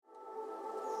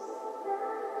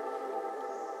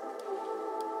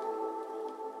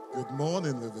Good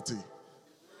morning, Liberty.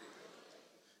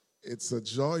 It's a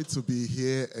joy to be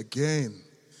here again,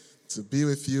 to be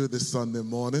with you this Sunday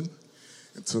morning,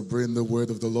 and to bring the word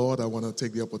of the Lord. I want to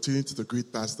take the opportunity to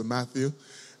greet Pastor Matthew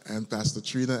and Pastor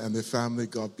Trina and their family.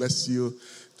 God bless you.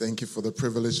 Thank you for the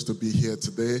privilege to be here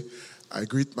today. I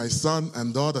greet my son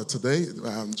and daughter today,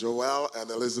 Joel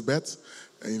and Elizabeth.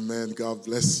 Amen. God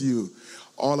bless you.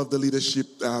 All of the leadership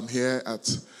here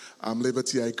at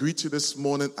Liberty, I greet you this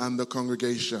morning and the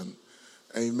congregation.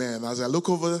 Amen. As I look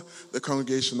over the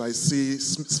congregation, I see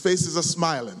faces are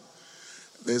smiling.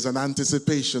 There's an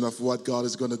anticipation of what God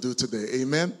is going to do today.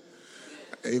 Amen.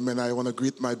 Amen. I want to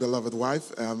greet my beloved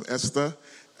wife, Esther,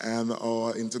 and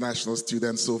our international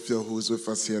student, Sophia, who is with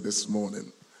us here this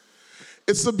morning.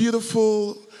 It's a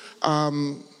beautiful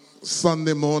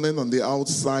Sunday morning. On the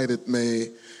outside, it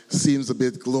may seems a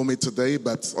bit gloomy today,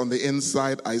 but on the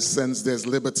inside, I sense there's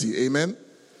liberty. Amen?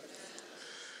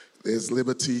 There's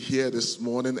liberty here this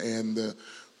morning, and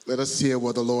let us hear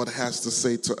what the Lord has to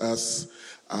say to us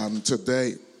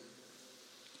today.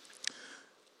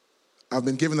 I've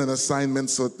been given an assignment,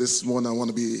 so this morning I want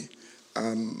to be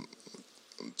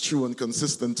true and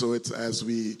consistent to it as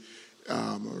we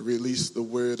release the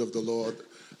word of the Lord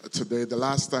today. The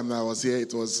last time that I was here,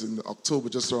 it was in October,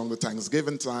 just around the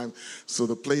Thanksgiving time, so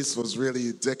the place was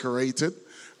really decorated.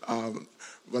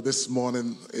 But this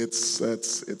morning,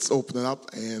 it's opening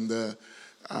up, and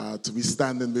to be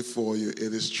standing before you, it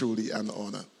is truly an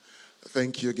honor.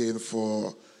 Thank you again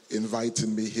for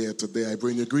inviting me here today. I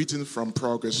bring you a greeting from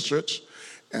Progress Church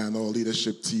and our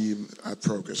leadership team at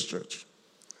Progress Church.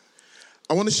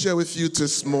 I want to share with you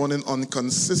this morning on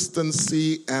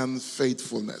consistency and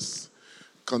faithfulness.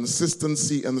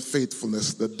 Consistency and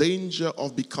faithfulness, the danger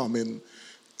of becoming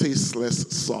tasteless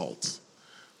salt.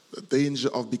 The danger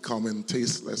of becoming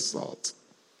tasteless salt.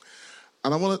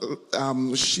 And I want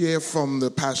to share from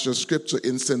the passage of scripture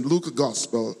in St. Luke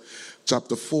Gospel,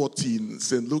 chapter 14.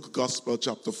 St. Luke Gospel,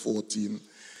 chapter 14.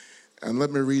 And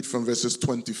let me read from verses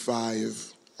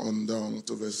 25 on down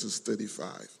to verses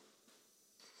 35.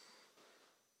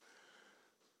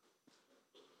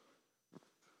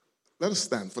 Let us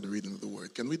stand for the reading of the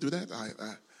word. Can we do that?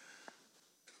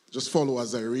 Just follow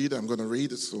as I read. I'm going to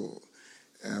read it, so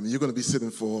you're going to be sitting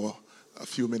for a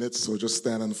few minutes, so just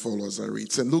stand and follow as I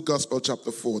read. St. Luke Gospel,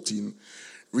 chapter 14,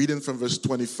 reading from verse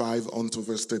 25 on to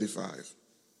verse 35.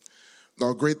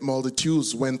 Now great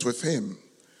multitudes went with him,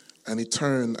 and he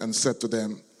turned and said to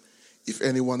them, if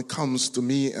anyone comes to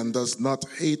me and does not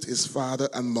hate his father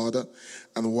and mother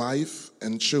and wife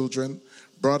and children,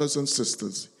 brothers and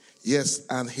sisters, yes,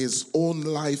 and his own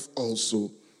life also,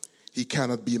 he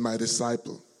cannot be my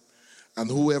disciple. And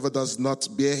whoever does not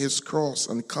bear his cross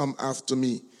and come after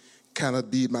me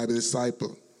cannot be my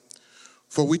disciple.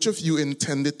 For which of you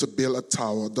intended to build a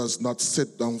tower does not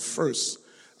sit down first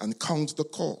and count the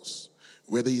cost,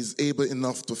 whether he is able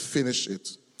enough to finish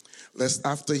it, lest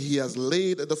after he has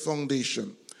laid the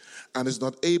foundation and is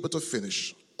not able to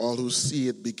finish, all who see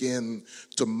it begin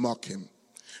to mock him,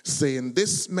 saying,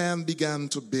 this man began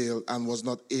to build and was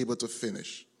not able to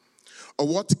finish. Or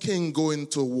what king going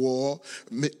to war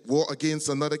against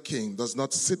another king does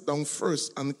not sit down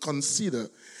first and consider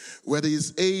whether he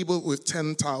is able with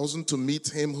 10,000 to meet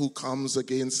him who comes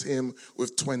against him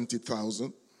with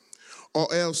 20,000?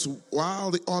 Or else,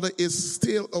 while the other is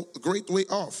still a great way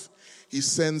off, he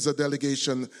sends a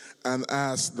delegation and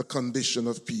asks the condition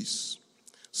of peace.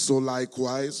 So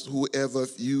likewise, whoever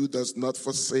of you does not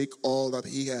forsake all that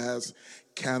he has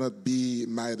cannot be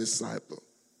my disciple.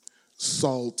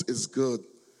 Salt is good,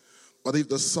 but if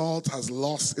the salt has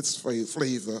lost its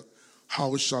flavor,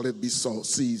 how shall it be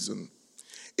seasoned?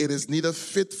 It is neither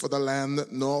fit for the land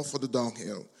nor for the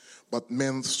dunghill, but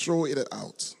men throw it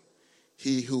out.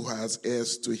 He who has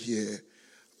ears to hear,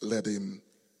 let him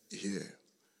hear.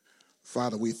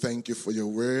 Father, we thank you for your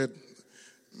word.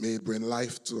 May it bring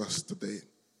life to us today.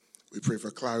 We pray for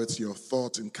clarity of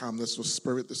thought and calmness of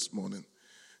spirit this morning.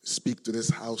 Speak to this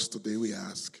house today, we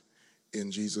ask. In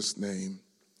Jesus' name,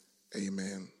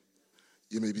 amen.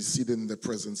 You may be seated in the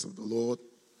presence of the Lord.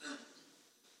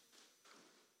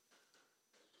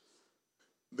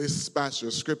 This passage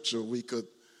of scripture, we could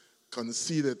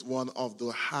consider it one of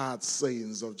the hard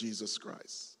sayings of Jesus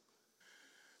Christ.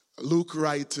 Luke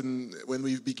writing, when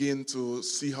we begin to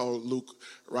see how Luke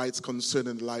writes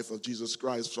concerning the life of Jesus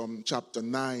Christ from chapter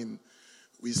 9,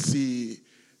 we see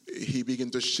he began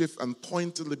to shift and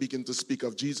pointedly begin to speak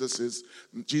of Jesus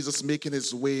making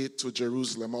his way to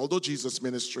Jerusalem. Although Jesus'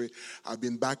 ministry had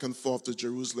been back and forth to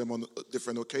Jerusalem on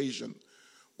different occasions.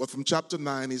 But from chapter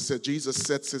 9, he said Jesus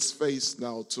sets his face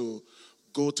now to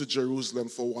go to Jerusalem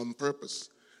for one purpose.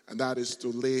 and that is to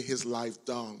lay his life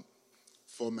down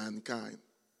for mankind.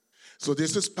 So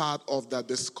this is part of that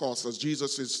discourse as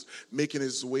Jesus is making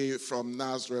his way from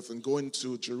Nazareth and going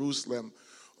to Jerusalem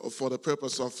for the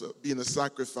purpose of being a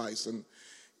sacrifice. And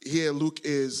here Luke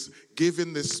is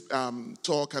giving this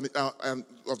talk and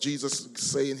of Jesus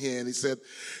saying here, and he said,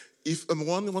 if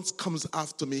one once comes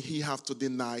after me, he have to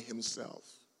deny himself.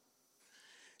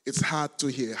 It's hard to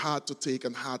hear, hard to take,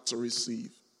 and hard to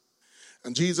receive.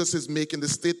 And Jesus is making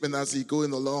this statement as he's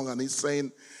going along, and he's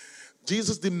saying,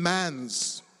 Jesus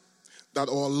demands that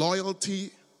our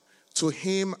loyalty to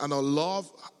him and our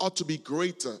love ought to be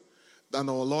greater than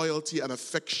our loyalty and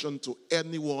affection to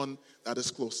anyone that is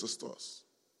closest to us.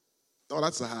 Now,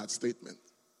 that's a hard statement.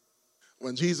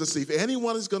 When Jesus said, if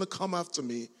anyone is going to come after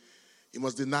me, he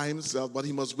must deny himself, but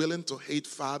he must be willing to hate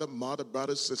father, mother,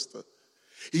 brother, sister.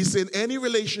 He's saying any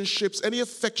relationships, any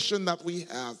affection that we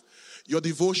have, your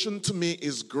devotion to me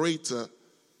is greater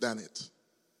than it.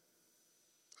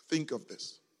 Think of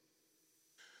this.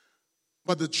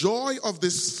 But the joy of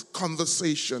this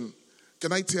conversation,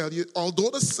 can I tell you, although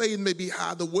the saying may be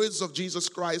hard, the words of Jesus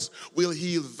Christ will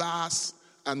yield vast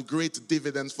and great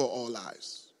dividends for our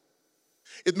lives.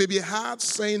 It may be a hard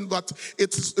saying, but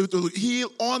it will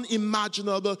yield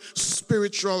unimaginable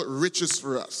spiritual riches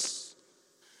for us.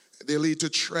 They lead to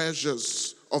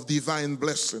treasures of divine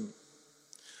blessing.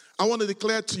 I want to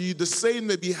declare to you, the saying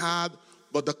may be hard,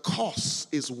 but the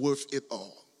cost is worth it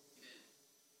all.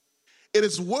 It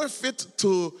is worth it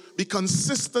to be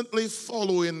consistently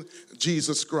following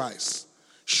Jesus Christ.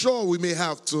 Sure, we may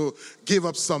have to give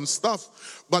up some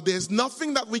stuff, but there's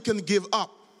nothing that we can give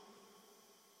up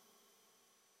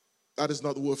that is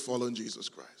not worth following Jesus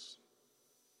Christ.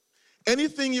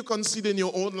 Anything you consider in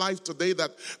your own life today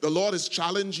that the Lord is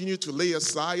challenging you to lay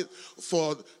aside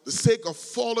for the sake of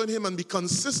following him and be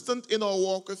consistent in our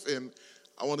walk with him,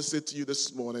 I want to say to you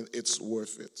this morning, it's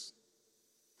worth it.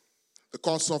 The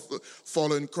cost of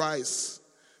following Christ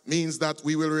means that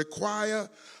we will require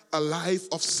a life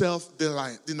of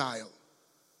self-denial.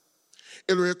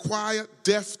 It will require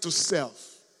death to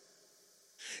self.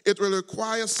 It will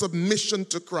require submission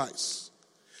to Christ,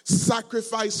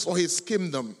 sacrifice for his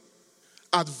kingdom,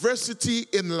 adversity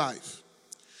in life,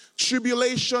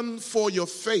 tribulation for your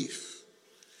faith,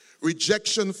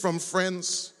 rejection from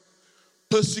friends,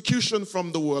 persecution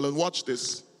from the world, and watch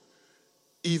this,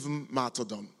 even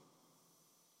martyrdom.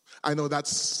 I know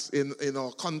that's in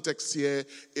our context here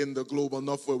in the global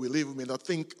north where we live. We may not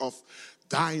think of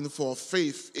dying for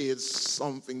faith is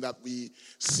something that we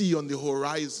see on the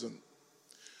horizon.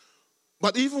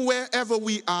 But even wherever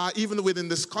we are, even within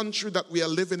this country that we are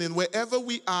living in, wherever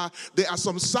we are, there are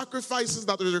some sacrifices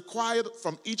that are required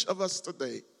from each of us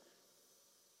today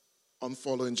on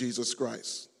following Jesus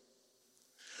Christ.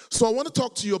 So I want to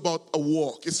talk to you about a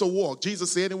walk. It's a walk.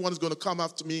 Jesus said, anyone is going to come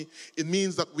after me, it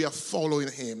means that we are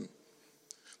following him.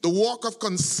 The walk of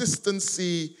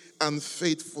consistency and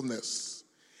faithfulness.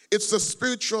 It's a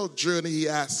spiritual journey he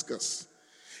asks us.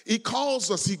 He calls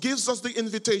us, he gives us the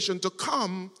invitation to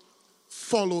come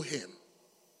follow him.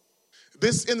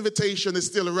 This invitation is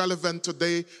still relevant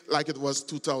today like it was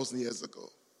 2,000 years ago.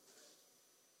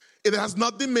 It has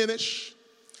not diminished.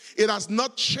 It has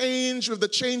not changed with the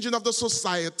changing of the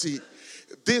society.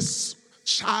 This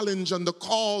challenge and the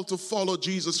call to follow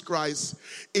Jesus Christ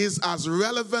is as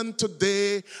relevant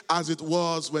today as it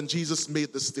was when Jesus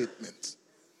made the statement.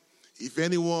 If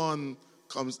anyone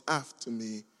comes after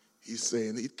me, he's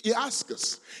saying, he asks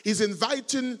us, he's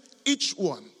inviting each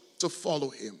one to follow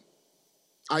him.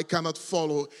 I cannot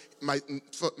follow,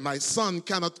 my son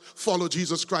cannot follow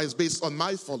Jesus Christ based on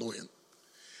my following.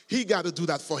 He got to do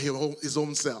that for his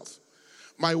own self.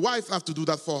 My wife have to do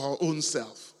that for her own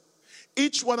self.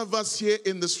 Each one of us here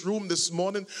in this room this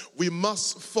morning, we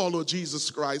must follow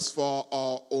Jesus Christ for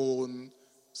our own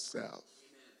self.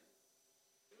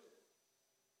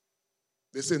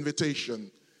 This invitation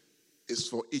is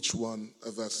for each one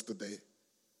of us today.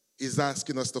 He's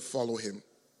asking us to follow him.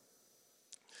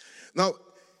 Now,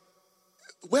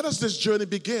 where does this journey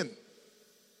begin?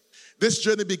 This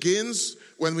journey begins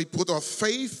when we put our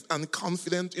faith and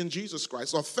confidence in Jesus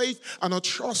Christ, our faith and our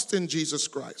trust in Jesus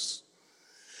Christ.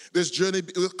 This journey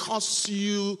will cost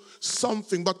you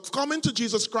something, but coming to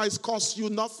Jesus Christ costs you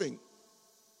nothing.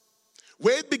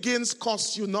 Where it begins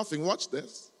costs you nothing. Watch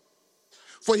this.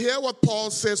 For hear what Paul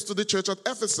says to the church at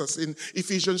Ephesus in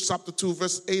Ephesians chapter 2,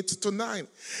 verse 8 to 9.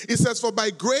 He says, for by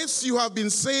grace you have been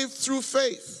saved through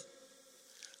faith,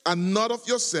 and not of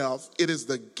yourself, it is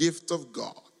the gift of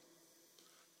God,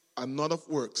 and not of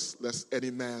works, lest any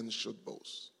man should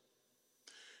boast.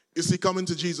 You see, coming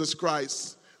to Jesus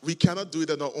Christ We cannot do it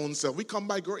in our own self. We come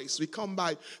by grace. We come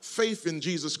by faith in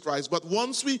Jesus Christ. But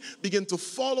once we begin to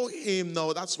follow him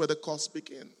now, that's where the cost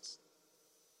begins.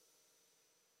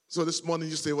 So this morning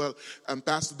you say, well,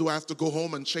 Pastor, do I have to go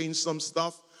home and change some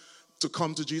stuff to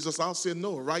come to Jesus? I'll say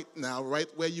no. Right now, right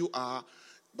where you are,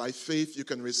 by faith you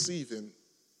can receive him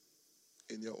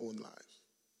in your own life.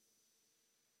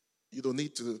 You don't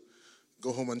need to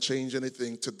go home and change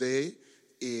anything. Today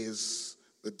is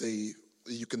the day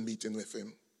that you can meet in with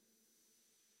him.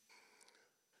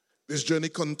 This journey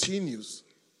continues.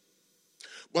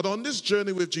 But on this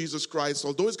journey with Jesus Christ,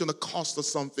 although it's going to cost us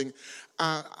something,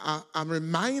 I'm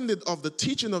reminded of the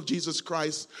teaching of Jesus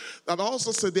Christ that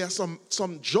also said there are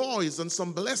some joys and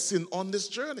some blessing on this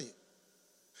journey.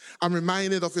 I'm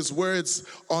reminded of his words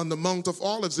on the Mount of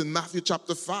Olives in Matthew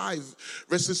chapter 5,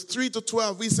 verses 3 to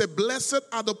 12. He said, "Blessed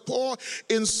are the poor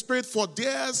in spirit, for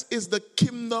theirs is the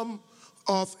kingdom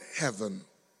of heaven."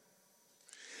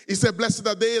 He said, "Blessed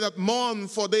are they that mourn,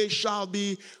 for they shall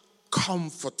be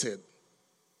comforted.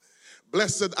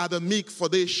 Blessed are the meek, for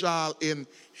they shall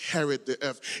inherit the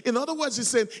earth." In other words, he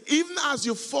said, even as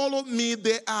you follow me,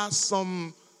 there are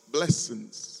some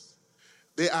blessings.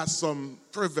 There are some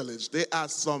privilege. There are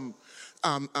some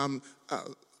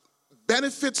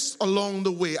benefits along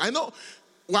the way. I know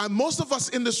while most of us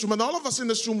in this room, and all of us in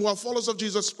this room who are followers of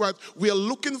Jesus Christ, we are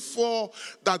looking for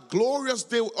that glorious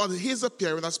day of his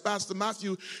appearing, as Pastor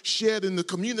Matthew shared in the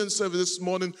communion service this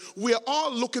morning. We are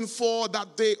all looking for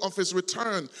that day of his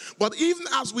return. But even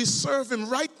as we serve him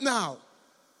right now,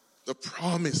 the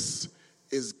promise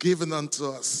is given unto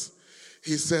us.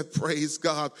 He said, praise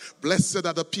God, "Blessed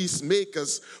are the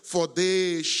peacemakers, for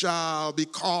they shall be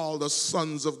called the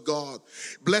sons of God.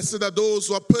 Blessed are those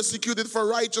who are persecuted for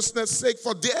righteousness' sake,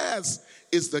 for theirs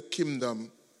is the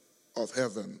kingdom of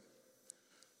heaven.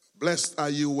 Blessed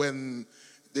are you when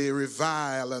they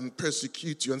revile and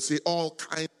persecute you and say all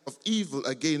kinds of evil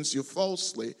against you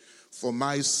falsely for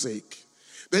my sake."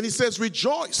 Then he says,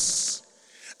 "Rejoice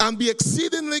and be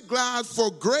exceedingly glad,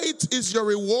 for great is your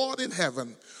reward in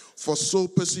heaven. For so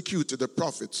persecuted the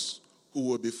prophets who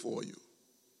were before you."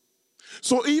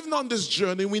 So even on this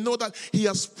journey, we know that he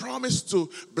has promised to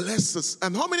bless us.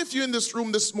 And how many of you in this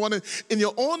room this morning, in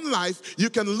your own life,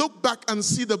 you can look back and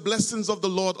see the blessings of the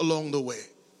Lord along the way?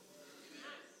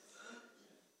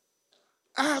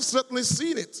 I have certainly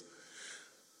seen it.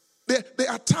 There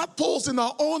are tadpoles in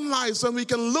our own lives, and we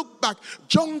can look back,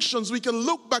 junctions, we can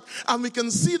look back, and we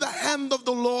can see the hand of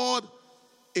the Lord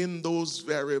in those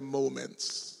very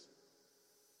moments.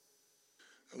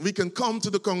 We can come to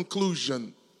the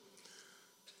conclusion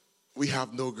we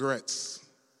have no regrets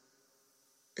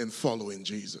in following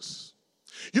Jesus.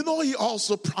 You know, he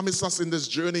also promised us in this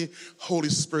journey, Holy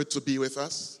Spirit to be with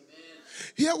us.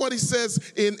 Amen. Hear what he says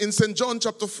in St. John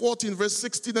chapter 14, verse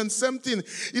 16 and 17.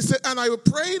 He said, "And I will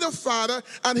pray the Father,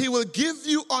 and he will give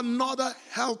you another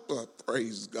helper,"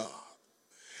 praise God,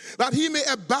 "that he may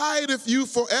abide with you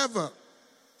forever,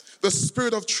 the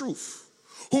Spirit of truth,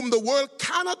 whom the world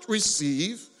cannot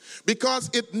receive, because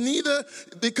it neither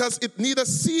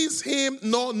sees him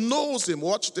nor knows him."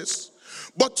 Watch this.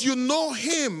 "But you know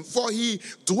him, for he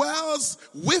dwells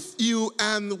with you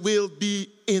and will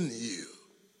be in you."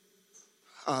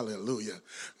 Hallelujah.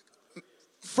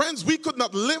 Friends, we could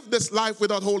not live this life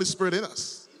without Holy Spirit in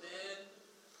us.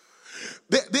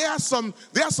 There are some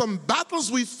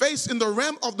battles we face in the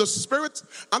realm of the Spirit,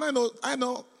 and I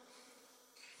know.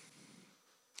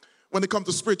 When it comes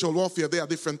to spiritual warfare, there are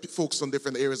different folks on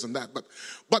different areas and that.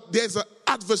 But there's an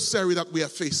adversary that we are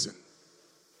facing.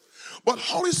 But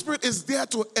Holy Spirit is there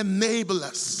to enable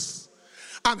us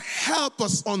and help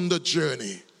us on the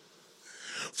journey.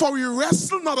 "For we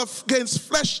wrestle not against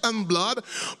flesh and blood,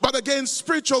 but against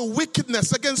spiritual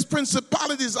wickedness, against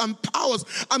principalities and powers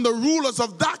and the rulers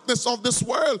of darkness of this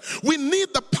world." We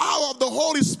need the power of the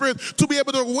Holy Spirit to be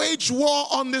able to wage war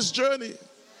on this journey.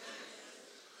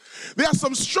 There are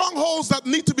some strongholds that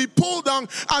need to be pulled down,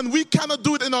 and we cannot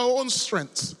do it in our own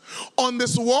strength. On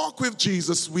this walk with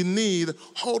Jesus, we need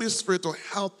Holy Spirit to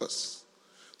help us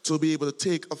to be able to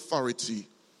take authority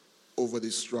over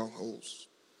these strongholds.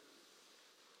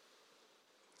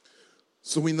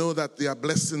 So we know that there are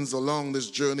blessings along this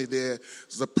journey. There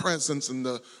is the presence and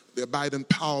the abiding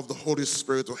power of the Holy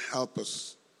Spirit to help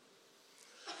us.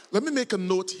 Let me make a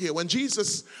note here. When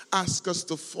Jesus asks us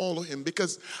to follow him,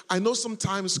 because I know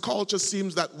sometimes culture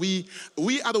seems that we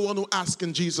are the one who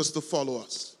asking Jesus to follow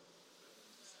us.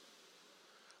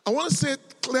 I want to say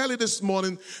it clearly this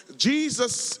morning,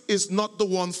 Jesus is not the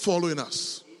one following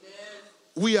us. Amen.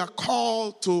 We are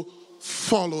called to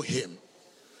follow him.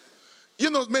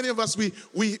 You know, many of us, we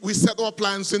set our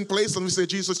plans in place and we say,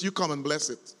 "Jesus, you come and bless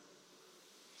it."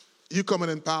 you come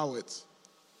and empower it.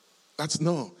 That's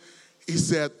no. He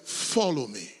said, follow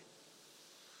me.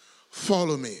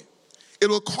 Follow me. It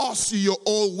will cost you your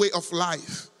old way of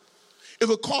life. It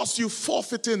will cost you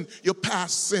forfeiting your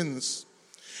past sins.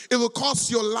 It will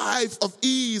cost your life of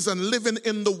ease and living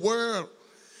in the world.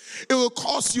 It will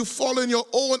cost you following your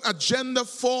own agenda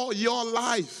for your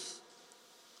life.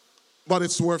 But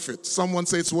it's worth it. Someone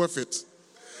say it's worth it.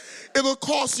 It will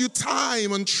cost you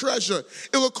time and treasure.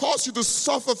 It will cost you to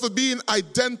suffer for being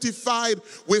identified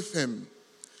with him.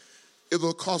 It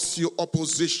will cost you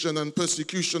opposition and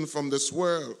persecution from this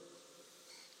world.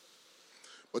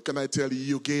 But can I tell you,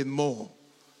 you gain more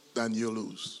than you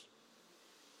lose.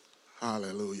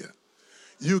 Hallelujah.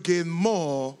 You gain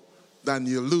more than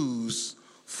you lose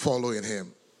following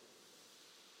him.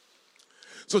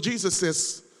 So Jesus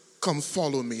says, come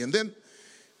follow me. And then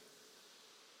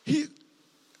he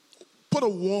put a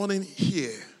warning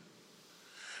here.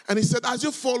 And he said, as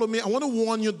you follow me, I want to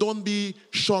warn you, don't be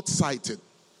short-sighted.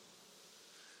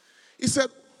 He said,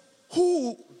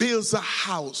 who builds a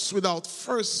house without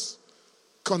first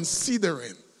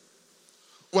considering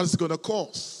what it's going to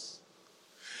cost?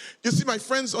 You see, my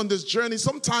friends, on this journey,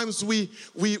 sometimes we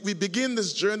begin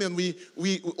this journey, and we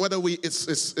whether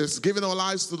it's giving our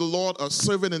lives to the Lord or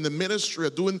serving in the ministry or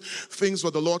doing things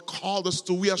what the Lord called us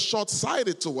to, we are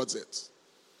short-sighted towards it.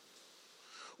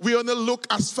 We only look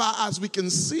as far as we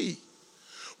can see.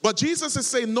 But Jesus is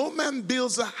saying, no man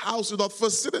builds a house without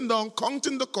first sitting down,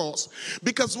 counting the cost.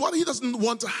 Because what he doesn't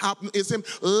want to happen is him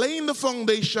laying the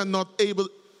foundation, not able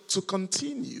to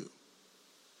continue.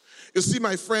 You see,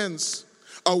 my friends,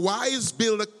 a wise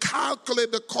builder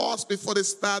calculates the cost before they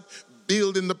start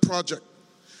building the project.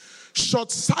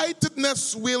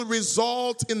 Short-sightedness will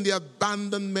result in the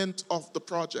abandonment of the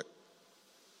project.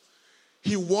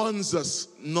 He warns us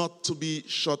not to be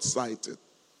short-sighted.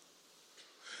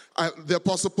 The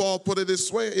Apostle Paul put it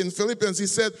this way in Philippians. He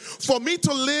said, for me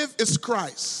to live is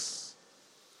Christ,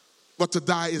 but to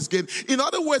die is gain. In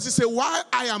other words, he said, while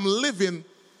I am living,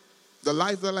 the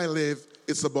life that I live,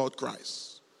 it's about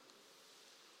Christ.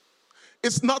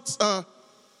 It's not a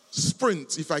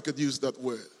sprint, if I could use that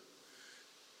word.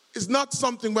 It's not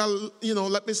something, well,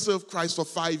 let me serve Christ for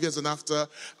 5 years and after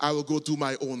I will go do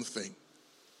my own thing.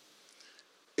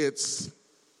 It's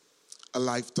a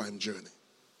lifetime journey.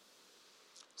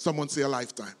 Someone say a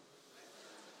lifetime.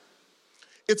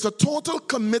 It's a total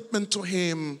commitment to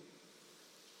him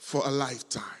for a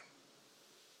lifetime.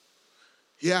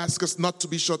 He asks us not to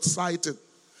be short-sighted,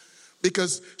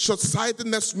 because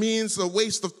short-sightedness means a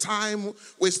waste of time,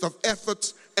 waste of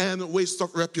effort, and waste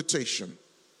of reputation.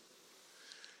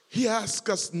 He asks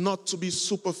us not to be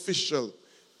superficial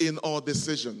in our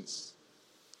decisions.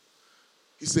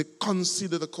 He said,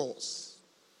 consider the cost.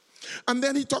 And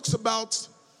then he talks about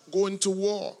going to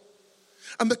war.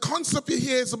 And the concept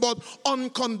here is about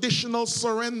unconditional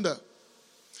surrender.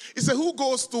 He said, who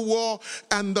goes to war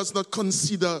and does not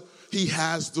consider he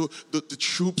has the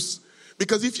troops?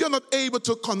 Because if you're not able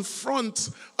to confront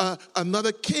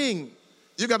another king,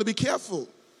 you got to be careful.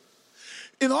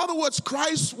 In other words,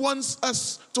 Christ wants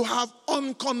us to have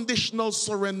unconditional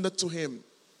surrender to him.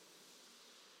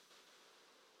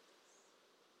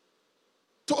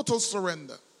 Total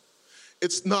surrender.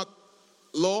 It's not,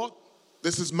 Lord,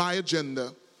 this is my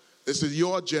agenda. This is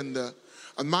your agenda.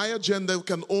 And my agenda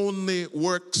can only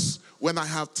work when I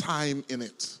have time in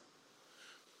it.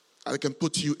 I can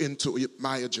put you into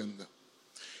my agenda.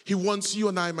 He wants you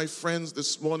and I, my friends,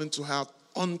 this morning to have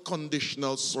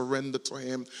unconditional surrender to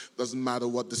him. Doesn't matter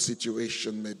what the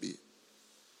situation may be.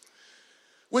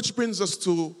 Which brings us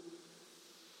to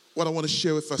what I want to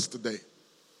share with us today.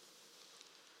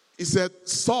 He said,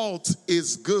 salt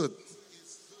is good.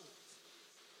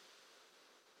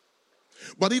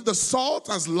 But if the salt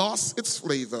has lost its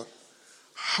flavor,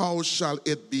 how shall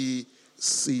it be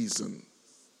seasoned?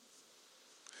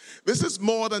 This is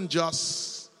more than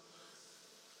just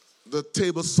the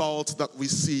table salt that we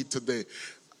see today.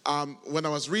 When I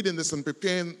was reading this and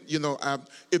preparing,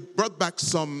 it brought back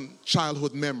some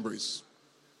childhood memories.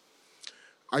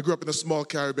 I grew up in a small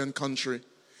Caribbean country.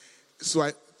 So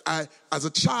I as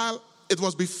a child, it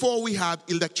was before we had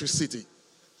electricity.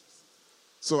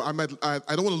 So I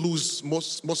don't want to lose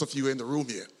most of you in the room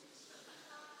here.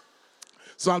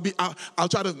 So I'll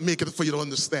try to make it for you to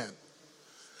understand.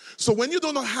 So when you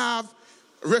don't have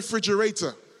a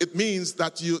refrigerator, it means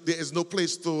that there is no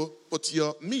place to put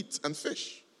your meat and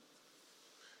fish.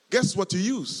 Guess what you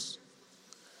use?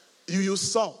 You use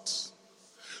salt.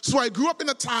 So I grew up in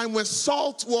a time where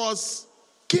salt was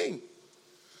king.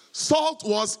 Salt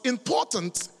was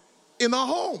important in our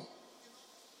home.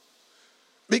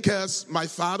 Because my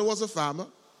father was a farmer.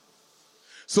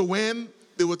 So when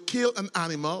they would kill an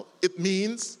animal, it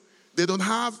means they don't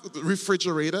have a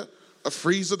refrigerator, a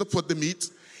freezer to put the meat.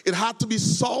 It had to be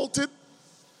salted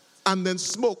and then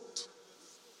smoked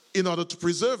in order to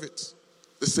preserve it.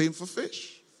 The same for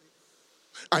fish.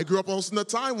 I grew up also in a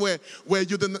time where we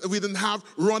didn't have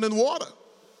running water.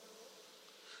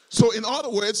 So in other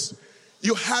words,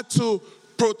 you had to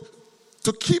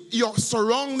keep your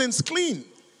surroundings clean,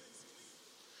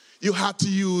 you had to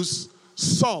use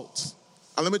salt.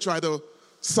 And let me try to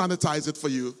sanitize it for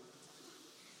you.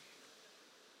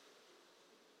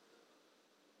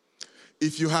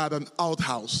 If you had an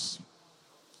outhouse,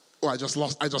 oh, I just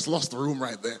lost the room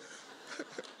right there.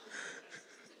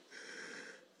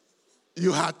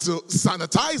 You had to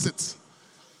sanitize it,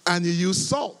 and you use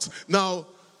salt. Now,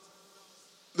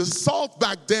 the salt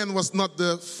back then was not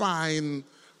the fine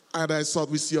iodized salt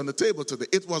we see on the table today.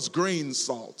 It was grain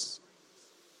salt.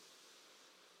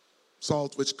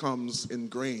 Salt which comes in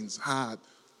grains, hard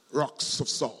rocks of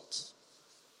salt.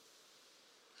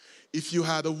 If you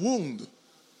had a wound,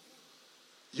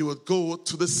 you would go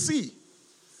to the sea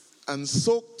and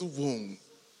soak the wound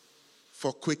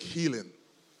for quick healing.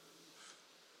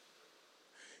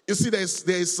 You see, there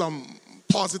is some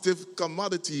positive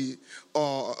commodity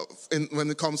when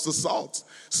it comes to salt.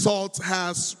 Salt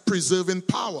has preserving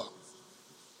power.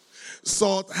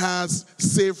 Salt has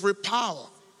savory power.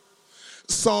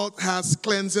 Salt has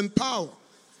cleansing power.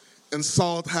 And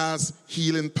salt has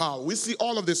healing power. We see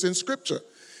all of this in Scripture.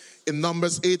 In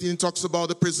Numbers 18, it talks about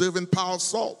the preserving power of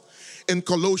salt. In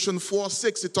Colossians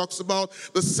 4:6, it talks about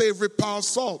the savory power of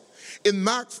salt. In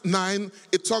Mark 9,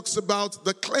 it talks about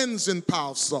the cleansing power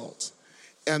of salt.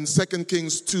 And 2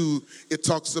 Kings 2, it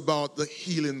talks about the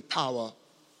healing power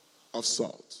of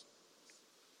salt.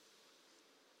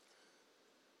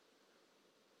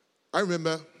 I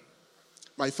remember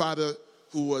my father,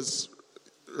 who was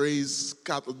raised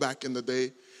cattle back in the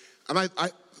day, and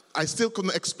I still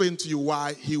couldn't explain to you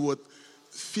why he would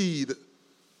feed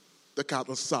the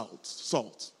cattle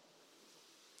salt.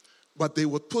 But they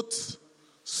would put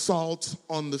salt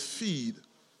on the feed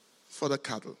for the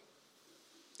cattle.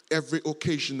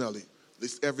 Occasionally, at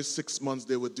least every 6 months,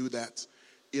 they would do that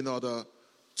in order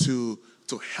to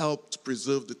help to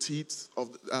preserve the teeth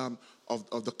of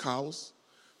the cows.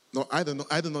 No, I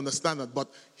didn't understand that, but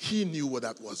he knew what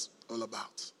that was all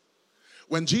about.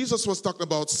 When Jesus was talking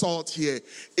about salt here,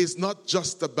 it's not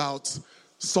just about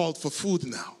salt for food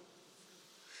now.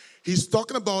 He's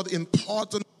talking about the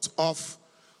importance of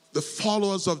the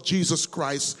followers of Jesus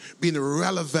Christ being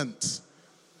relevant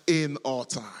in our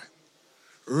time,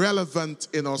 relevant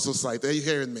in our society. Are you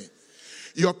hearing me?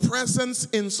 Your presence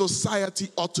in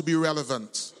society ought to be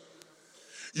relevant.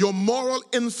 Your moral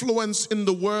influence in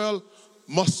the world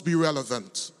must be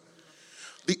relevant.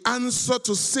 The answer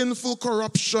to sinful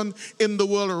corruption in the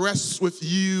world rests with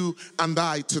you and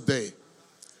I today.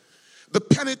 The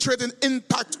penetrating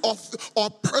impact of our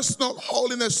personal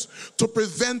holiness to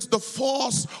prevent the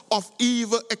force of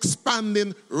evil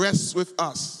expanding rests with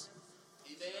us.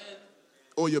 Amen.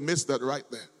 Oh, you missed that right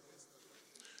there.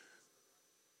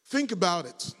 Think about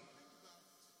it.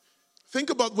 Think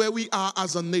about where we are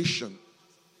as a nation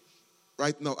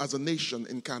right now, as a nation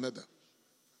in Canada.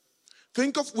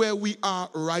 Think of where we are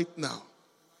right now.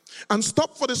 And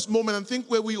stop for this moment and think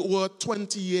where we were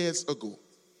 20 years ago.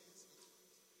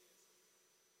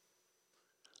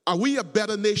 Are we a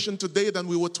better nation today than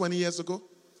we were 20 years ago?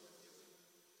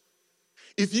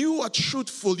 If you are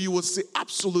truthful, you will say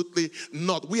absolutely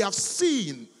not. We have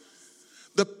seen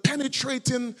the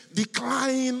penetrating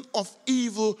decline of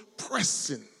evil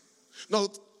pressing. Now,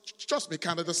 trust me,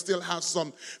 Canada still has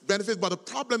some benefits, but the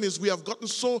problem is we have gotten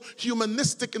so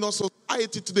humanistic in our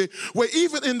society today, where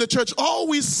even in the church, all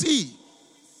we see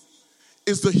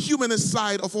is the humanist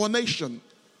side of our nation,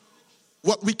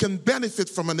 what we can benefit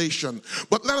from a nation.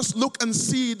 But let us look and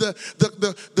see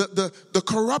the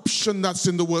corruption that's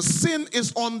in the world. Sin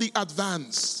is on the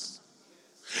advance,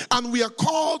 and we are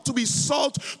called to be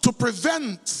salt to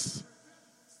prevent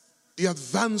the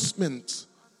advancement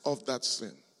of that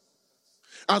sin.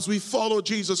 As we follow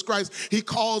Jesus Christ, he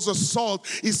calls us salt.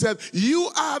 He said, you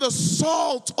are the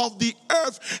salt of the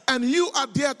earth, and you are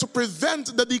there to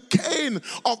prevent the decaying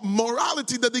of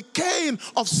morality, the decaying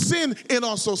of sin in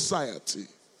our society.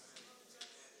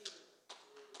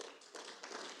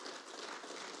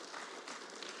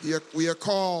 We are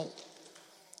called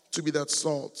to be that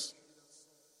salt.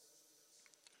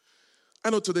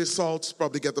 I know today salts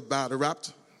probably get the bad rap,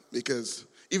 because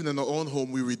even in our own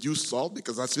home, we reduce salt,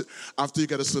 because after you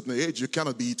get a certain age, you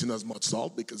cannot be eating as much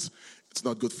salt because it's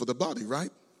not good for the body,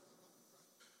 right?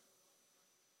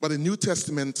 But in New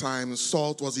Testament times,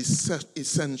 salt was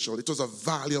essential. It was a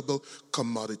valuable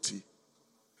commodity.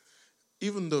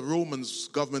 Even the Romans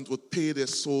government would pay their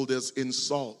soldiers in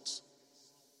salt.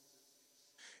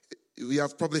 We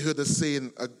have probably heard the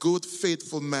saying, a good,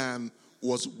 faithful man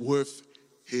was worth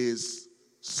his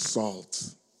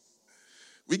salt.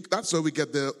 That's where we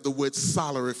get the word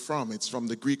salary from. It's from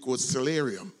the Greek word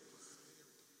salarium,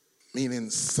 meaning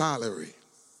salary.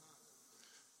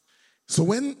 So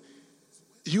when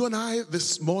you and I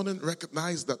this morning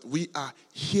recognize that we are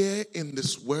here in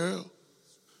this world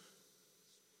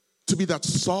to be that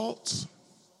salt,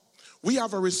 we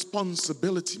have a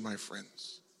responsibility, my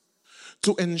friends,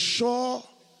 to ensure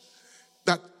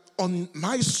that on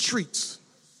my street,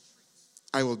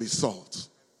 I will be salt.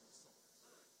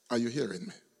 Are you hearing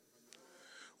me?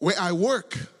 Where I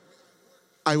work,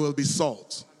 I will be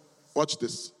salt. Watch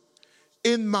this.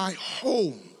 In my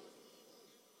home,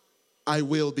 I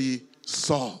will be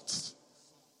salt.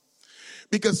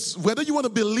 Because whether you want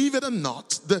to believe it or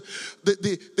not, there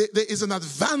is an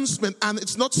advancement, and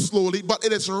it's not slowly, but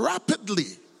it is rapidly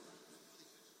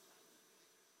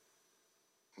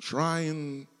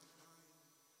trying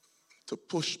to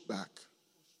push back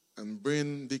and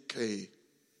bring decay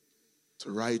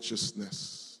to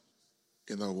righteousness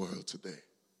in our world today.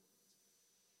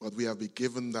 But we have been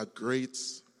given that great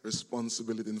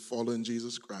responsibility in following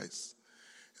Jesus Christ.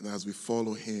 And as we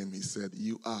follow him, he said,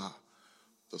 you are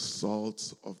the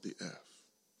salt of the earth.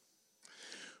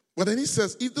 But then he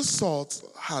says, if the salt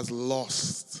has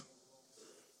lost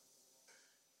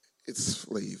its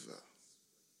flavor,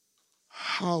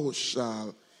 how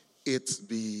shall it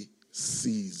be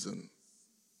seasoned?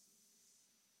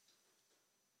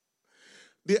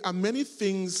 There are many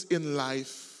things in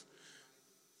life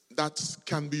that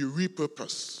can be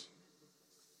repurposed.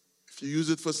 If you use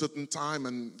it for a certain time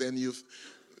and then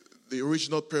the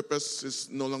original purpose is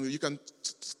no longer, you can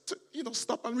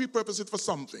stop and repurpose it for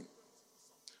something.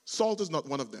 Salt is not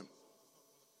one of them.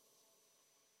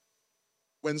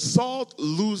 When salt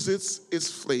loses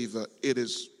its flavor, it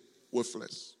is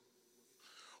worthless.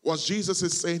 What Jesus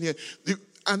is saying here,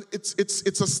 and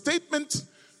it's a statement.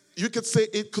 You could say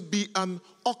it could be an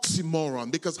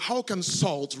oxymoron, because how can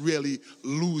salt really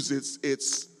lose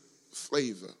its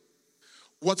flavor?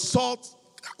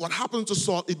 What happens to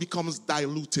salt, it becomes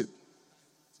diluted.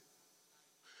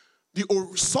 The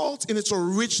salt in its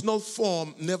original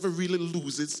form never really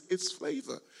loses its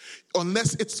flavor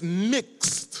unless it's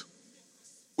mixed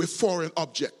with foreign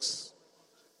objects.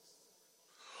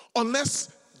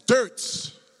 Unless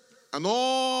dirt and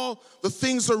all the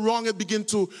things around it begin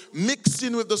to mix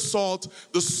in with the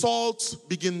salt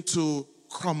begin to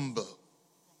crumble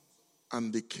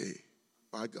and decay.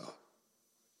 By God.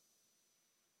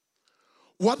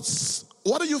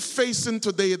 What are you facing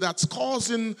today that's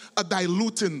causing a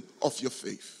diluting of your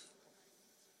faith?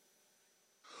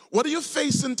 What are you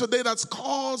facing today that's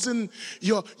causing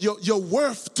your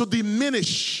worth to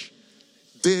diminish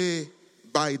day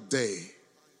by day?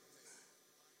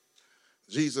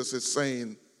 Jesus is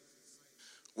saying,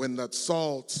 when that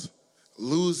salt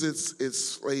loses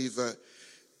its flavor,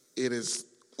 it is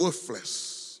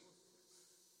worthless.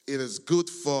 It is good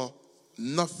for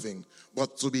nothing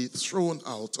but to be thrown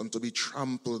out and to be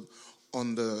trampled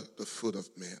under the foot of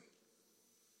men.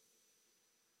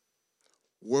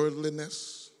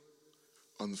 Worldliness,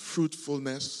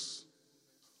 unfruitfulness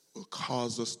will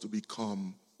cause us to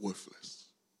become worthless.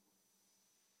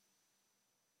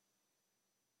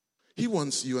 He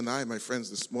wants you and I, my friends,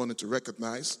 this morning to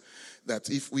recognize that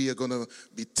if we are going to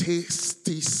be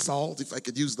tasty salt, if I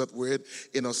could use that word,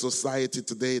 in our society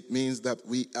today, it means that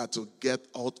we are to get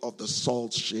out of the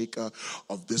salt shaker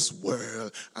of this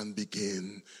world and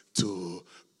begin to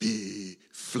be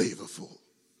flavorful.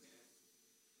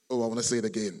 Oh, I want to say it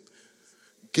again.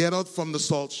 Get out from the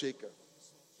salt shaker.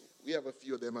 We have a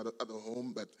few of them at the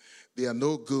home, but they are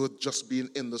no good just being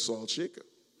in the salt shaker.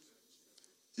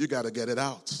 You got to get it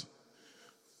out.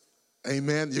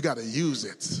 Amen. You got to use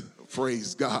it.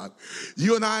 Praise God.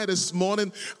 You and I this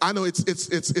morning, I know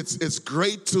it's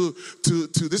great to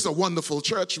this is a wonderful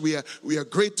church. We are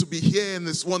great to be here in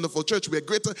this wonderful church. We are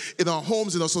great in our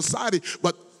homes, in our society.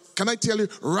 But can I tell you,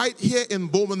 right here in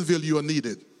Bowmanville, you are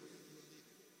needed.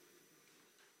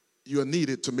 You are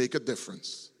needed to make a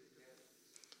difference.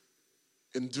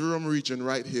 In Durham region,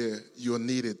 right here, you are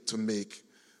needed to make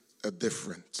a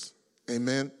difference.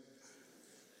 Amen.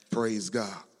 Praise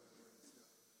God.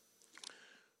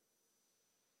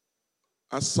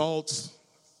 As salt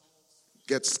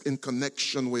gets in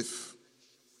connection with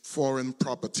foreign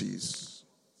properties,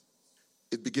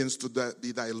 it begins to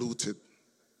be diluted.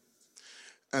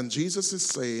 And Jesus is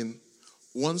saying,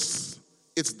 once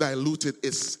it's diluted,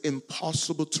 it's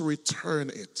impossible to return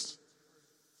it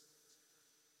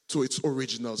to its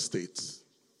original state.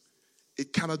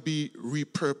 It cannot be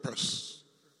repurposed.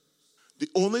 The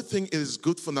only thing it is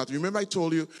good for nothing. Remember I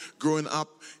told you growing up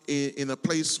in a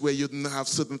place where you didn't have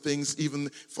certain things even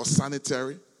for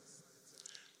sanitary?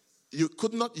 You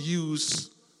could not use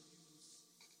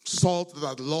salt that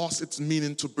had lost its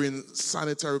meaning to bring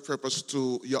sanitary purpose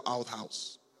to your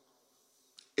outhouse.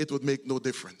 It would make no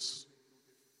difference.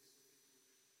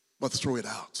 But throw it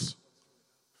out.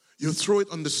 You throw it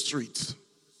on the street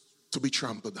to be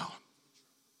trampled down.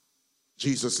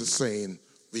 Jesus is saying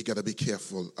we got to be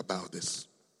careful about this.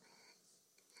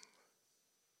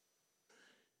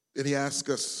 Then he asks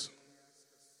us,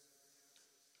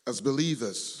 as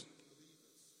believers,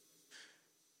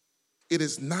 it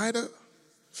is neither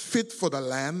fit for the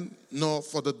land nor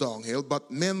for the dunghill,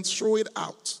 but men throw it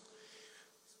out.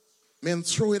 Men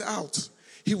throw it out.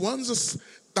 He wants us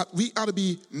that we ought to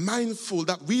be mindful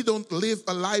that we don't live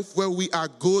a life where we are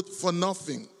good for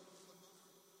nothing.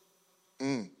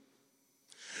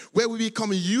 Where we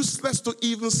become useless to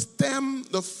even stem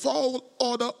the foul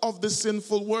order of the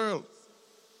sinful world.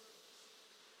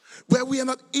 Where we are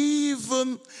not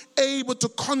even able to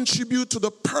contribute to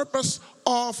the purpose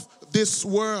of this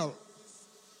world.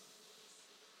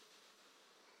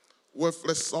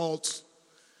 Worthless salt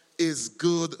is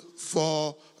good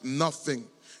for nothing.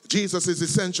 Jesus is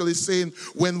essentially saying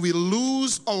when we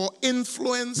lose our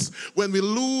influence, when we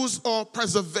lose our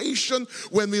preservation,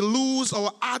 when we lose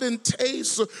our ardent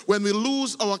taste, when we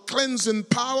lose our cleansing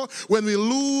power, when we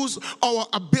lose our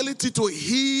ability to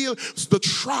heal the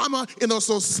trauma in our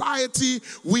society,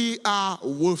 we are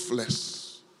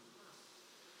worthless.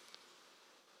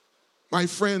 My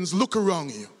friends, look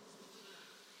around you.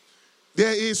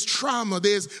 There is trauma,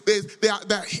 there's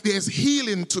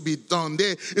healing to be done,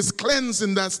 there is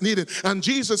cleansing that's needed. And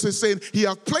Jesus is saying, he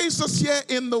has placed us here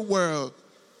in the world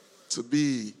to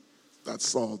be that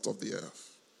salt of the earth.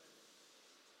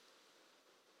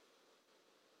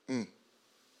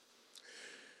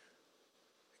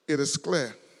 It is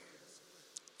clear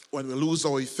when we lose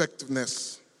our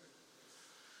effectiveness,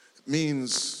 it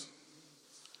means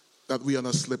that we are on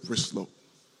a slippery slope.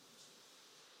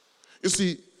 You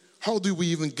see, how do we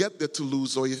even get there to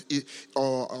lose our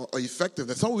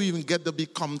effectiveness? How do we even get to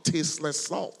become tasteless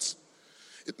salt?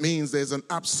 It means there's an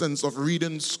absence of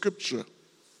reading scripture.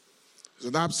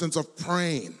 There's an absence of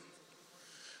praying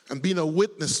and being a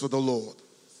witness for the Lord.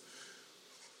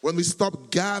 When we stop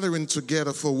gathering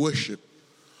together for worship,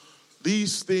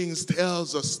 these things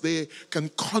tells us they can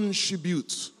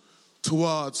contribute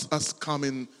towards us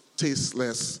coming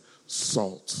tasteless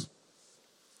salt.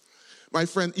 My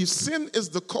friend, if sin is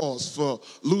the cause for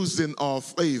losing our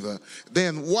flavor,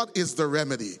 then what is the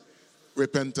remedy?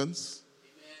 Repentance.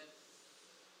 Amen.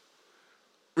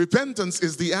 Repentance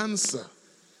is the answer.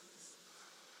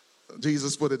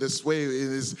 Jesus put it this way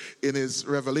in his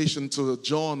revelation to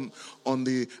John on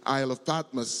the Isle of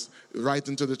Patmos,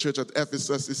 writing to the church at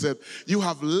Ephesus. He said, you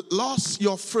have lost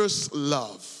your first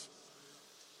love.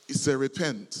 He said,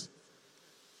 repent.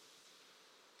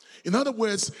 In other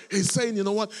words, he's saying, you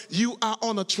know what? You are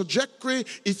on a trajectory.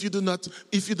 If you do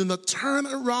not turn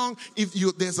around,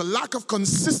 there's a lack of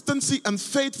consistency and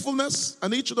faithfulness,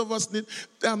 and each of us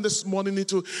this morning need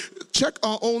to check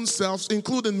our own selves,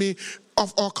 including me,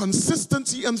 of our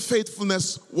consistency and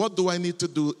faithfulness. What do I need to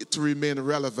do to remain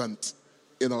relevant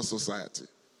in our society?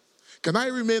 Can I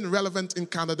remain relevant in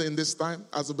Canada in this time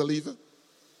as a believer?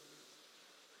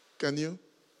 Can you?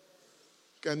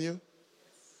 Can you?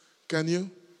 Can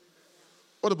you?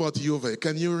 What about you over here?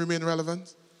 Can you remain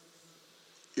relevant?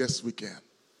 Yes, we can.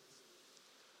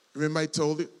 Remember I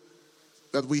told you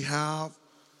that we have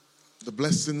the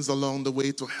blessings along the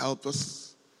way to help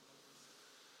us.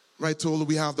 I told you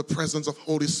we have the presence of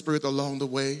Holy Spirit along the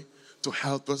way to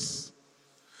help us.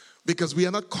 Because we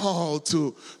are not called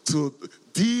to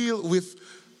deal with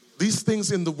these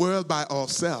things in the world by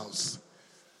ourselves.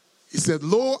 He said,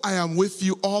 lo, I am with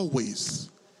you always,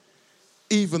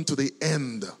 even to the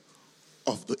end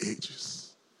of the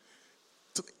ages.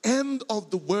 To the end of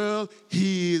the world,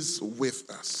 he is with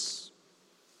us.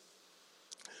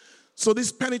 So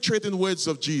these penetrating words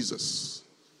of Jesus.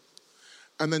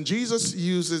 And then Jesus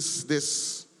uses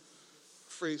this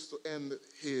phrase to end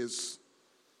his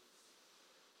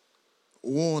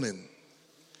warning.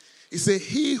 He said,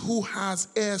 he who has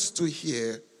ears to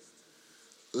hear,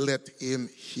 let him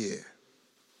hear.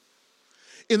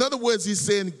 In other words, he's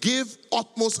saying, give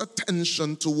utmost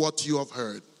attention to what you have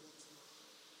heard.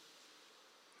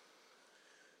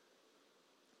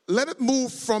 Let it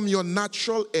move from your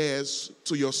natural ears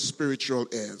to your spiritual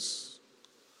ears.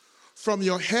 From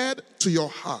your head to your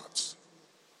heart,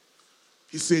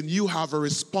 he's saying you have a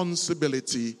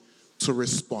responsibility to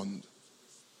respond.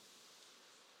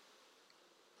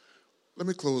 Let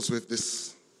me close with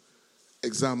this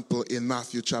example in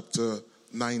Matthew chapter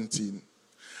 19.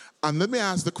 And let me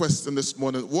ask the question this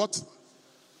morning, what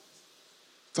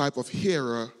type of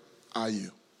hearer are you?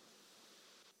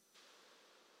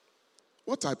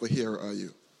 What type of hearer are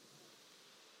you?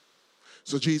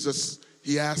 So Jesus,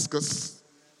 he asked us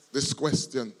this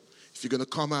question. If you're going to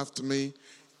come after me,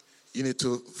 you need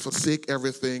to forsake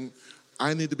everything.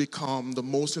 I need to become the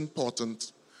most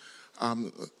important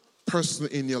person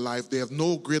in your life. They have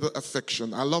no greater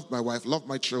affection. I love my wife, love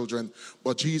my children,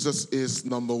 but Jesus is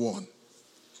number one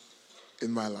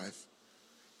in my life.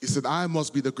 He said, I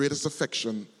must be the greatest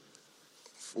affection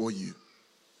for you.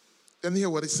 Then hear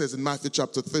what it says in Matthew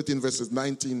chapter 13, verses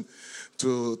 19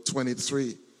 to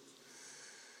 23.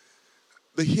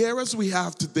 The hearers we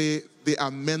have today, they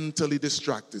are mentally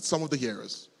distracted. Some of the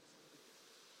hearers.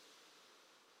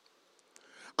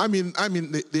 I mean,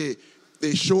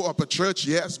 they show up at church,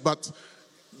 yes, but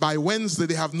by Wednesday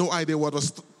they have no idea what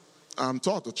was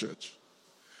taught at church.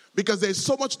 Because there's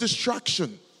so much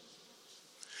distraction.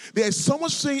 There is so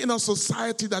much thing in our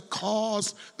society that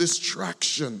cause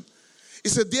distraction. He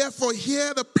said, therefore,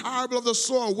 hear the parable of the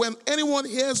sower. When anyone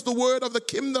hears the word of the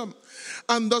kingdom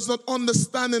and does not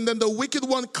understand, and then the wicked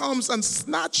one comes and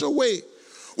snatch away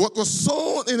what was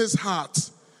sown in his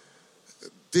heart.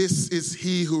 This is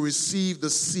he who received the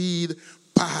seed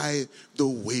by the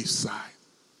wayside.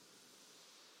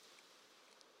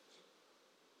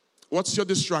 What's your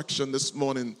distraction this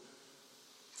morning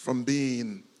from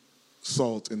being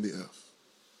salt in the earth?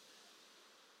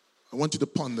 I want you to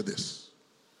ponder this.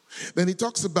 Then he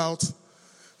talks about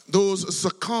those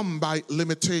succumb by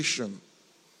limitation.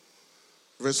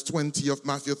 Verse 20 of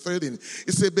Matthew 13.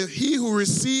 He said, but he who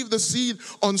received the seed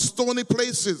on stony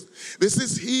places, this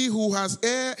is he who has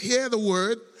heard the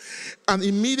word and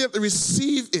immediately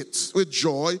receive it with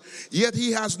joy, yet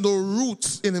he has no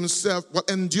roots in himself,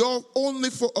 but endure only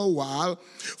for a while.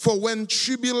 For when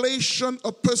tribulation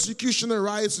or persecution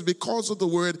arises because of the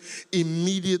word,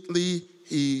 immediately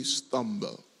he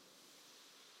stumbles.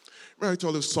 Remember I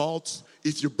told you salt,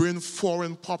 if you bring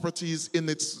foreign properties in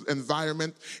its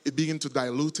environment, it begins to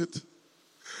dilute it.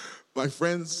 My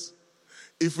friends,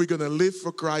 if we're going to live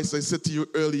for Christ, I said to you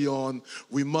early on,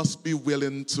 we must be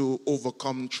willing to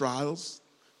overcome trials,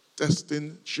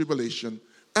 testing, tribulation,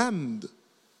 and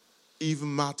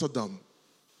even martyrdom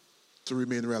to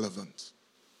remain relevant.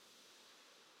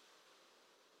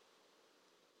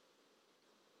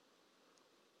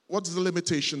 What's the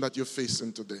limitation that you're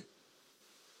facing today?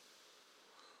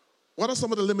 What are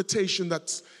some of the limitations that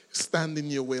stand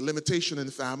in your way? Limitation in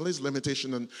families,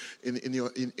 limitation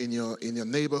in your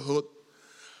neighborhood,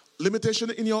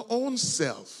 limitation in your own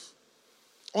self,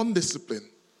 undiscipline,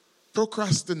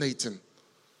 procrastinating.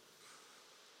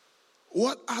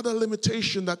 What are the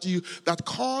limitations that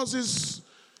causes,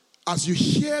 as you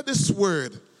hear this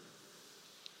word,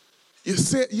 you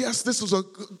say, yes, this was a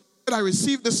good I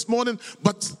received this morning,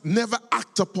 but never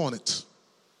act upon it?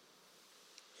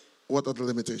 What are the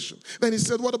limitations? Then he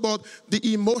said, what about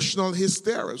the emotional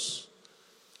hysterics?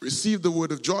 Receive the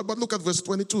word of joy. But look at verse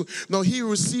 22. Now he who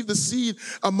received the seed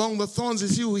among the thorns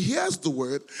is he who hears the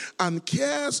word and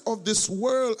cares of this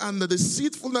world, and the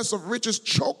deceitfulness of riches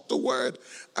choke the word,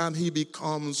 and he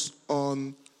becomes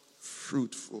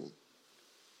unfruitful.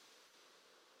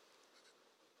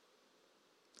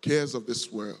 Cares of this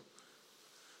world.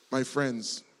 My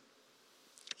friends,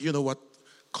 you know what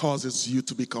causes you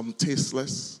to become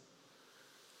tasteless?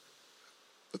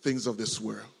 The things of this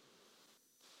world.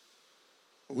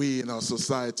 We in our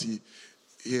society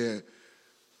here,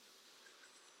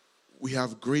 we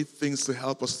have great things to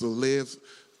help us to live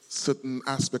certain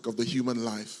aspect of the human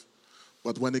life.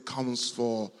 But when it comes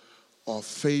for our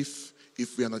faith,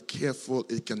 if we are not careful,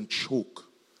 it can choke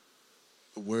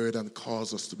the word and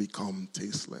cause us to become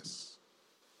tasteless.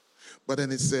 But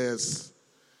then it says,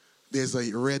 there's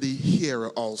a ready hearer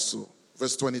also.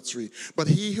 Verse 23. But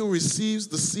he who receives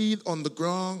the seed on the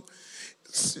ground,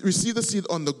 receive the seed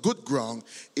on the good ground,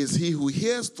 is he who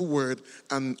hears the word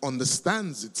and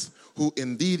understands it, who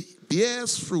indeed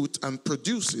bears fruit and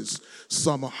produces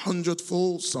some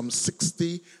 100-fold, some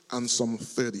 60, and some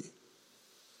 30.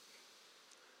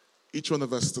 Each one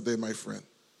of us today, my friend,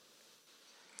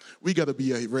 we got to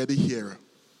be a ready hearer.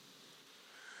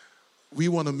 We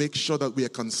want to make sure that we are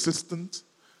consistent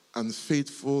and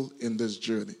faithful in this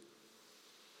journey.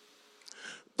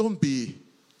 Don't be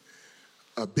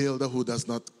a builder who does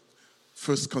not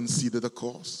first consider the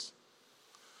cost.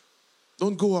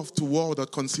 Don't go off to war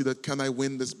without consider, can I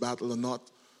win this battle or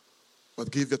not? But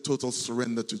give your total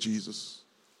surrender to Jesus.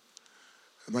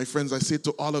 And my friends, I say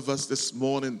to all of us this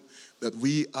morning that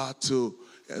we are to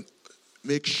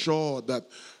make sure that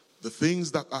the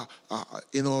things that are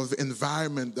in our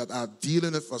environment that are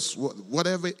dealing with us,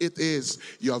 whatever it is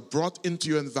you have brought into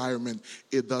your environment,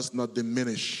 it does not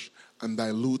diminish and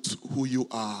dilute who you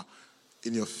are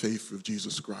in your faith with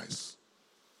Jesus Christ.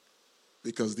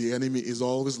 Because the enemy is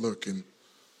always lurking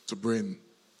to bring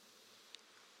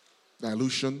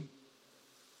dilution,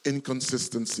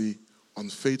 inconsistency,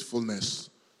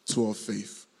 unfaithfulness to our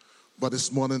faith. But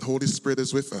this morning, Holy Spirit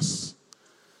is with us.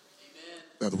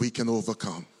 Amen. That we can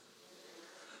overcome.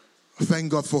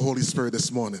 Thank God for Holy Spirit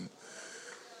this morning.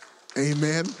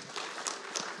 Amen.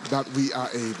 That we are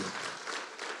able.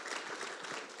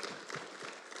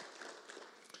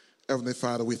 Heavenly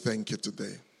Father, we thank you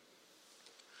today.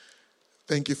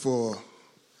 Thank you for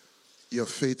your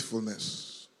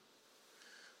faithfulness.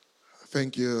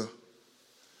 Thank you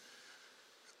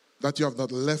that you have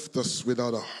not left us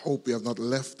without a hope. You have not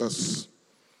left us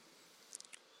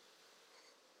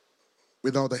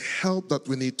without the help that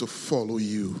we need to follow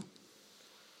you.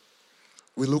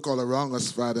 We look all around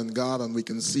us, Father and God, and we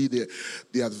can see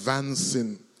the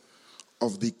advancing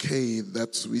of decay,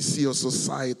 that we see our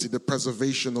society, the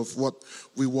preservation of what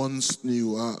we once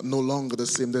knew, no longer the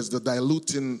same. There's the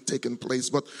diluting taking place.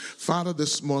 But Father,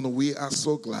 this morning we are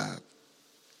so glad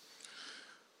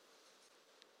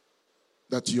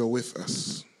that you're with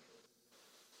us.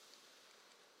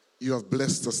 You have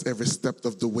blessed us every step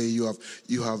of the way.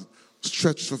 You have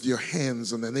stretched with your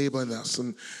hands and enabling us.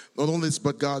 And not only this,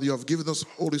 but God, you have given us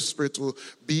Holy Spirit to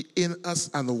be in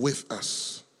us and with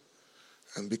us.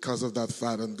 And because of that,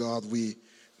 Father and God, we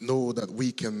know that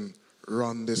we can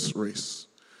run this race.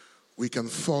 We can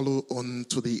follow on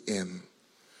to the end.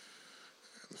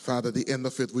 Father, at the end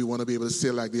of it, we want to be able to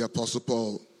say like the Apostle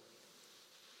Paul,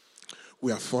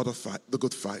 we have fought the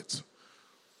good fight.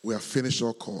 We have finished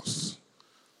our course.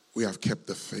 We have kept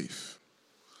the faith.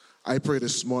 I pray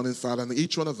this morning, Father, and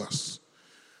each one of us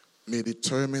may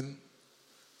determine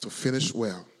to finish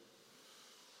well,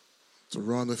 to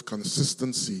run with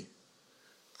consistency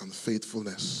and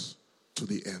faithfulness to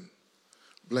the end.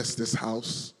 Bless this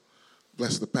house.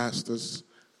 Bless the pastors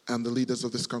and the leaders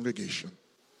of this congregation.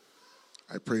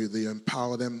 I pray they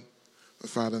empower them,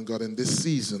 Father and God, in this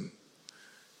season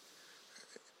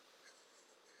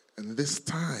and this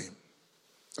time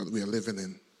that we are living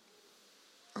in.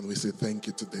 And we say thank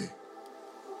you today.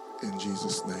 In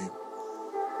Jesus' name,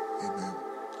 amen.